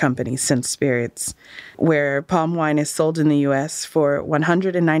wine company, Sense Spirits, where palm wine is sold in the U.S. for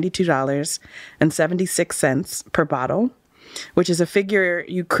 $192.76 per bottle, which is a figure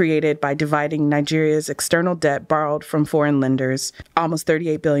you created by dividing Nigeria's external debt borrowed from foreign lenders, almost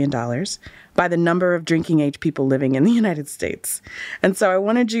 $38 billion, by the number of drinking age people living in the United States. And so I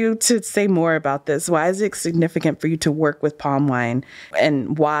wanted you to say more about this. Why is it significant for you to work with palm wine,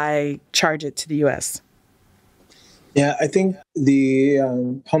 and why charge it to the U.S.? Yeah, I think the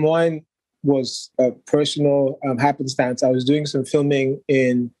palm wine was a personal happenstance. I was doing some filming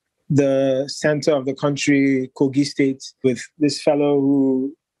in the center of the country, Kogi State, with this fellow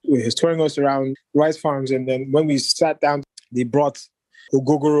who was touring us around rice farms. And then when we sat down, they brought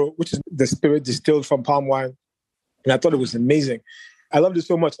ogogoro, which is the spirit distilled from palm wine. And I thought it was amazing. I loved it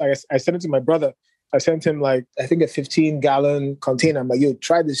so much. I sent it to my brother. I sent him I think a 15-gallon container. I'm like, yo,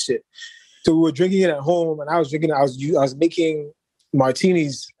 try this shit. So we were drinking it at home, and I was I was making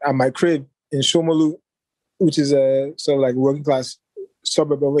martinis at my crib in Shomolu, which is a sort of like working class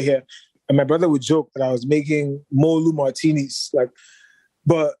suburb over here. And my brother would joke that I was making Molu martinis,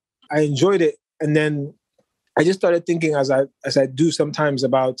 but I enjoyed it. And then I just started thinking, as I do sometimes,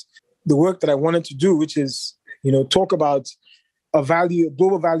 about the work that I wanted to do, which is, talk about a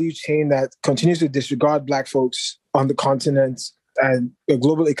global value chain that continues to disregard Black folks on the continent, and a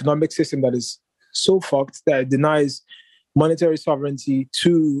global economic system that is so fucked that it denies monetary sovereignty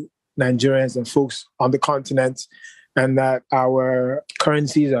to Nigerians and folks on the continent, and that our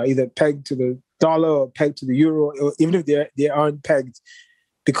currencies are either pegged to the dollar or pegged to the euro, or even if they aren't pegged,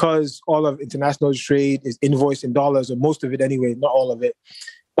 because all of international trade is invoiced in dollars, or most of it anyway, not all of it.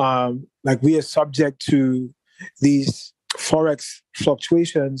 We are subject to these forex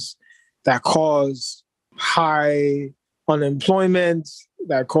fluctuations that cause high unemployment,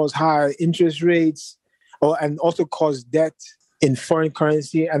 that cause high interest rates, and also cause debt in foreign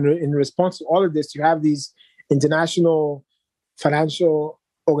currency. And in response to all of this, you have these international financial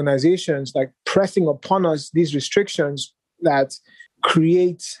organizations pressing upon us these restrictions that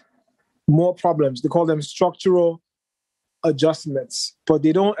create more problems. They call them structural adjustments, but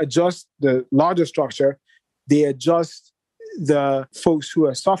they don't adjust the larger structure. They adjust the folks who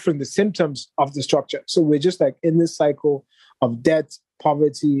are suffering the symptoms of the structure. So we're just in this cycle of debt,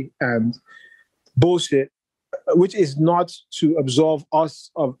 poverty, and bullshit, which is not to absolve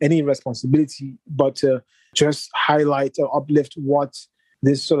us of any responsibility, but to just highlight or uplift what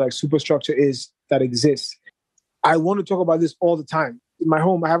this sort of superstructure is that exists. I want to talk about this all the time. In my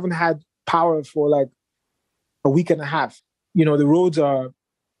home, I haven't had power for a week and a half. The roads are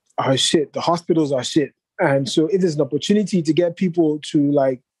shit. The hospitals are shit. And so if there's an opportunity to get people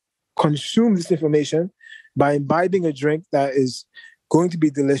to consume this information by imbibing a drink that is going to be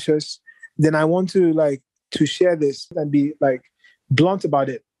delicious, then I want to share this and be blunt about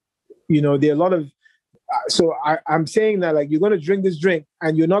it. There are a lot of, so I'm saying that you're going to drink this drink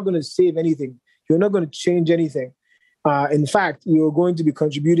and you're not going to save anything. You're not going to change anything. In fact, you're going to be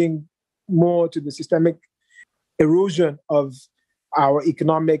contributing more to the systemic erosion of our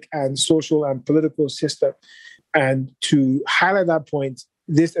economic and social and political system. And to highlight that point,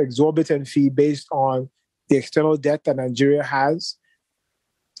 this exorbitant fee based on the external debt that Nigeria has,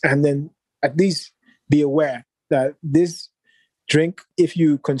 and then at least be aware that this drink, if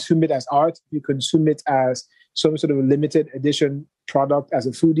you consume it as art, you consume it as some sort of a limited edition product as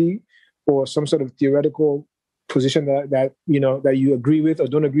a foodie, or some sort of theoretical position that you agree with or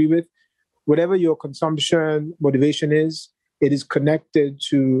don't agree with, whatever your consumption motivation is, it is connected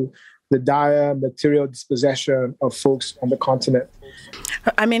to the dire material dispossession of folks on the continent.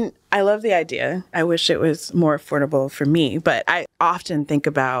 I mean, I love the idea. I wish it was more affordable for me, but I often think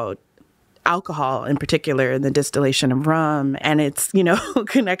about alcohol in particular, the distillation of rum and its,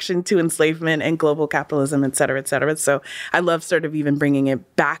 connection to enslavement and global capitalism, et cetera, et cetera. So I love sort of even bringing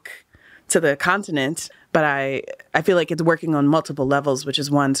it back to the continent, but I feel like it's working on multiple levels, which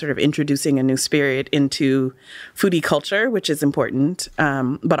is one, sort of introducing a new spirit into foodie culture, which is important,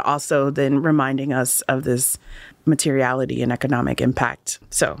 but also then reminding us of this materiality and economic impact.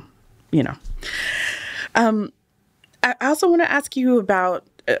 So, I also want to ask you about,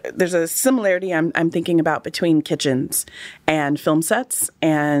 there's a similarity I'm thinking about between kitchens and film sets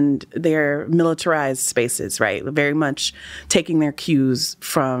and their militarized spaces, right? Very much taking their cues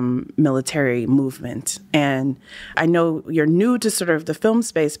from military movement. And I know you're new to sort of the film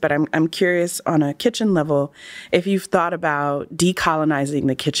space, but I'm curious on a kitchen level, if you've thought about decolonizing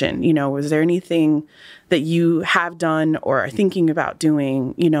the kitchen. Was there anything that you have done or are thinking about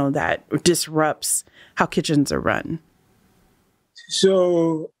doing, that disrupts how kitchens are run?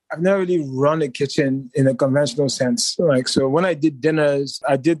 So I've never really run a kitchen in a conventional sense. So when I did dinners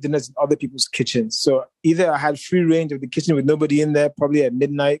in other people's kitchens. So either I had free range of the kitchen with nobody in there, probably at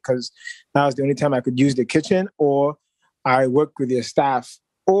midnight, because that was the only time I could use the kitchen, or I worked with their staff,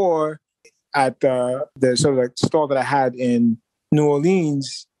 or at the sort of like store that I had in New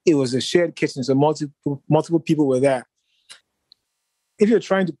Orleans, it was a shared kitchen. So multiple people were there. If you're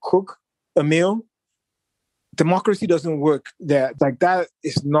trying to cook a meal, democracy doesn't work there. Like, that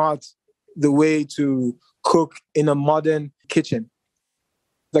is not the way to cook in a modern kitchen.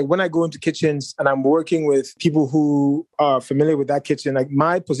 Like, when I go into kitchens and I'm working with people who are familiar with that kitchen, like,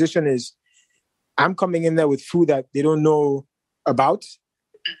 my position is I'm coming in there with food that they don't know about,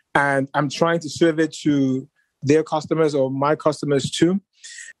 and I'm trying to serve it to their customers or my customers too.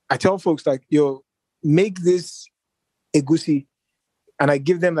 I tell folks, like, make this egusi. And I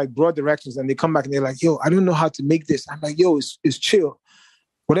give them like broad directions, and they come back and they're like, I don't know how to make this. I'm like, it's chill.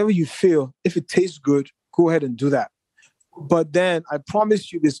 Whatever you feel, if it tastes good, go ahead and do that. But then I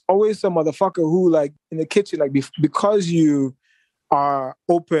promise you, there's always some motherfucker who, like, in the kitchen, like, because you are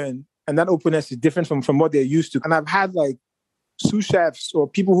open, and that openness is different from what they're used to. And I've had like sous chefs or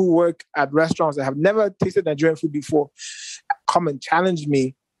people who work at restaurants that have never tasted Nigerian food before come and challenge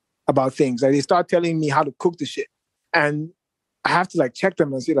me about things. Like, they start telling me how to cook the shit. And I have to like check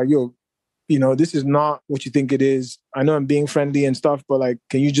them and say like, this is not what you think it is. I know I'm being friendly and stuff, but like,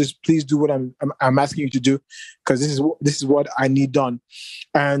 can you just please do what I'm asking you to do? Because this is what I need done.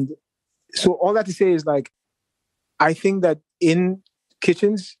 And so all that to say is, like, I think that in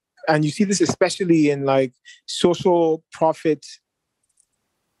kitchens, and you see this especially in like social profit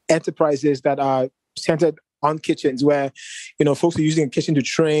enterprises that are centered on kitchens, where, folks are using a kitchen to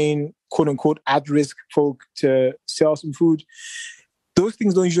train, quote unquote, at-risk folk to sell some food. Those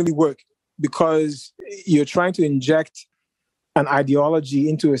things don't usually work because you're trying to inject an ideology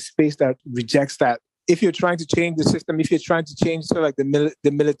into a space that rejects that. If you're trying to change the system, if you're trying to change sort of like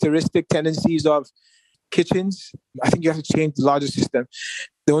the militaristic tendencies of kitchens, I think you have to change the larger system.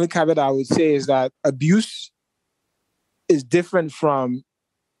 The only caveat I would say is that abuse is different from,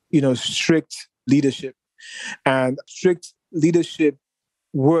 strict leadership. And strict leadership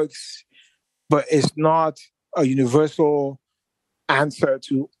works, but it's not a universal answer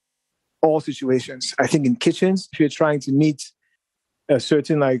to all situations. I think in kitchens, if you're trying to meet a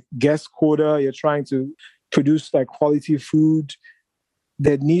certain like guest quota, you're trying to produce like quality food,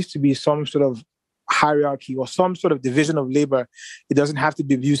 there needs to be some sort of hierarchy or some sort of division of labor. It doesn't have to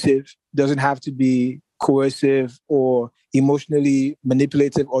be abusive, it doesn't have to be coercive or emotionally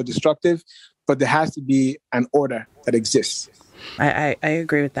manipulative or destructive, but there has to be an order that exists. I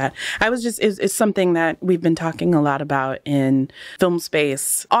agree with that. It's something that we've been talking a lot about in film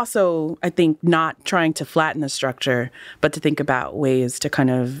space. Also, I think not trying to flatten the structure, but to think about ways to kind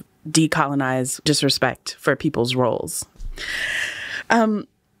of decolonize disrespect for people's roles.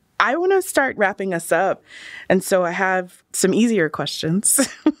 I want to start wrapping us up. And so I have some easier questions.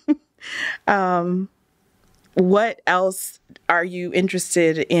 What else are you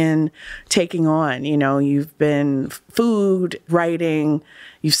interested in taking on? You've been food, writing,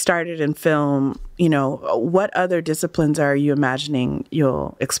 you've started in film. What other disciplines are you imagining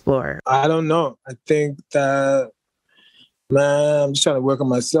you'll explore? I don't know. I think that, I'm just trying to work on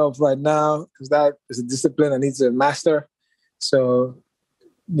myself right now, because that is a discipline I need to master. So,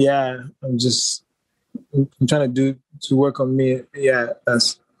 yeah, I'm trying to work on me. Yeah,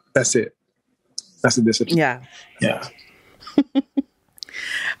 that's it. That's the discipline. Yeah. Yeah.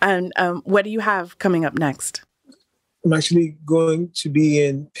 And what do you have coming up next? I'm actually going to be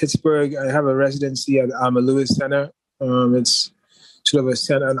in Pittsburgh. I have a residency at the Alma Lewis Center. It's sort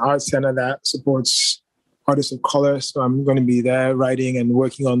of an art center that supports artists of color. So I'm going to be there writing and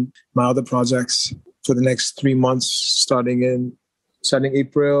working on my other projects for the next 3 months, starting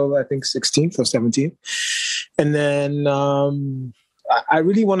April, I think 16th or 17th. And then I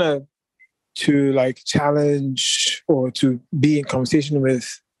really want to like challenge or to be in conversation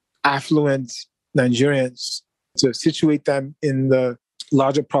with affluent Nigerians to situate them in the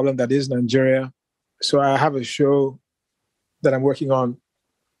larger problem that is Nigeria. So I have a show that I'm working on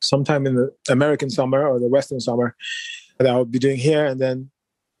sometime in the American summer or the Western summer that I'll be doing here. And then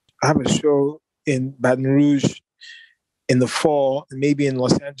I have a show in Baton Rouge in the fall, and maybe in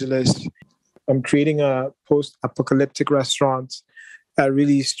Los Angeles. I'm creating a post-apocalyptic restaurant that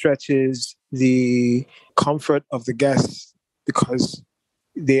really stretches the comfort of the guests because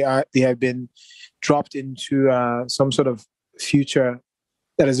they have been dropped into some sort of future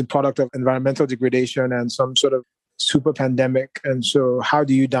that is a product of environmental degradation and some sort of super pandemic. And so how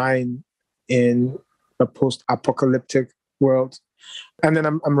do you dine in a post-apocalyptic world? And then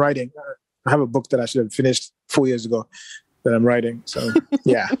I'm writing. I have a book that I should have finished 4 years ago that I'm writing. So,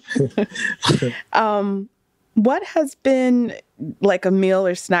 yeah. What has been like a meal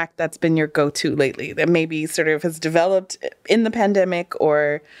or snack that's been your go-to lately that maybe sort of has developed in the pandemic,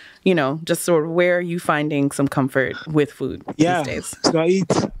 or, you know, just sort of where are you finding some comfort with food these days? So I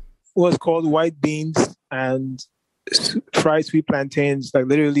eat what's called white beans and fried sweet plantains, like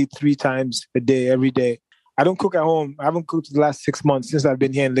literally 3 times a day, every day. I don't cook at home. I haven't cooked the last 6 months since I've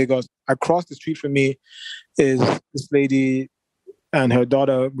been here in Lagos. Across the street from me is this lady and her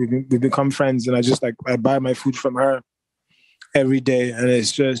daughter. We've become friends, and I buy my food from her every day, and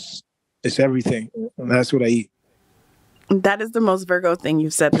it's everything. And that's what I eat. That is the most Virgo thing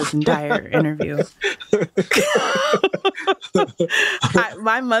you've said this entire interview.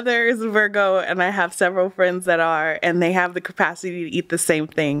 My mother is a Virgo, and I have several friends that are, and they have the capacity to eat the same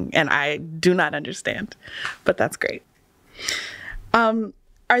thing, and I do not understand. But that's great.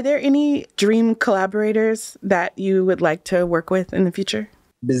 Are there any dream collaborators that you would like to work with in the future?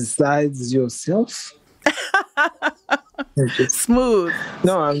 Besides yourself? Smooth.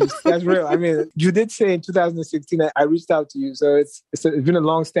 No, that's real. I mean, you did say in 2016 I reached out to you, so it's been a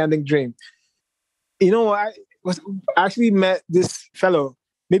long-standing dream. You know, I actually met this fellow.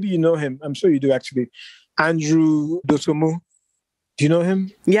 Maybe you know him. I'm sure you do, actually. Andrew Dosomu. Do you know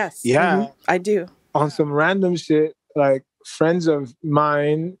him? Yes. Yeah. I do. On some random shit, like friends of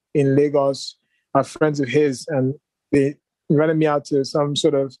mine in Lagos are friends of his, and they invited me out to some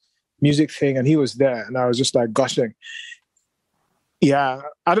sort of music thing, and he was there, and I was just like gushing. Yeah,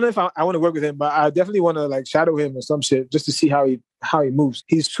 I don't know if I want to work with him, but I definitely want to like shadow him or some shit just to see how he moves.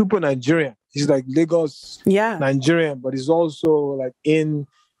 He's super Nigerian. He's like Lagos Nigerian, but he's also like in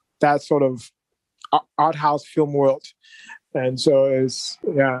that sort of art house film world. And so I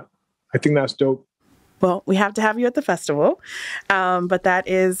think that's dope. Well, we have to have you at the festival, but that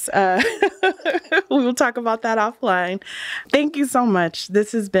is, we will talk about that offline. Thank you so much.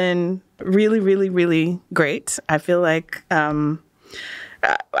 This has been really, really, really great. I feel like, I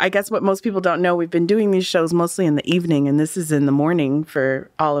guess what most people don't know, we've been doing these shows mostly in the evening, and this is in the morning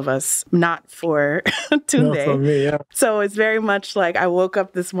for all of us, not for Tunde. Not for me, yeah. So it's very much like I woke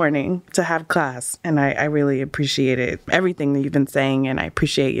up this morning to have class, and I really appreciated everything that you've been saying, and I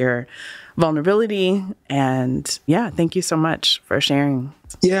appreciate your vulnerability. And yeah, thank you so much for sharing.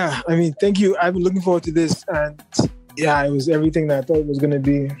 Yeah, I mean, thank you. I've been looking forward to this, and yeah, it was everything that I thought it was going to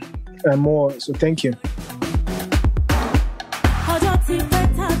be and more. So thank you.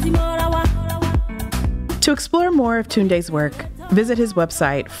 To explore more of Tunde's work, visit his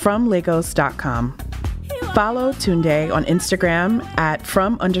website, fromlagos.com. Follow Tunde on Instagram at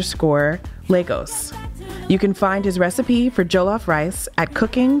 @from_Lagos. You can find his recipe for jollof rice at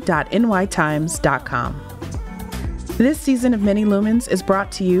cooking.nytimes.com. This season of Many Lumens is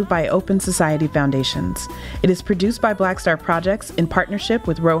brought to you by Open Society Foundations. It is produced by BlackStar Projects in partnership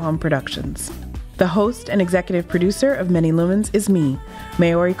with Roham Productions. The host and executive producer of Many Lumens is me,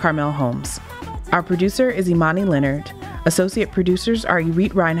 Maori Karmael Holmes. Our producer is Imani Leonard. Associate producers are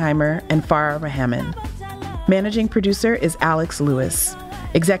Irit Reinheimer and Farah Rahaman. Managing producer is Alex Lewis.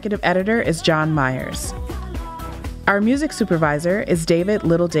 Executive editor is John Myers. Our music supervisor is David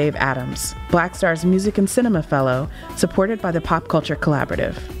Little Dave Adams, BlackStar's Music and Cinema Fellow, supported by the Pop Culture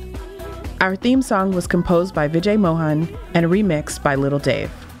Collaborative. Our theme song was composed by Vijay Mohan and remixed by Little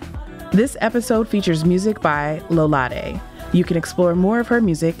Dave. This episode features music by Lolade. You can explore more of her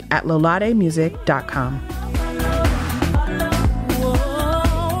music at lolademusic.com.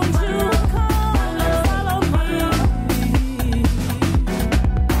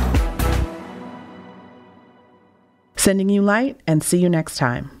 Sending you light, and see you next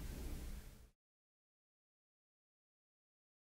time.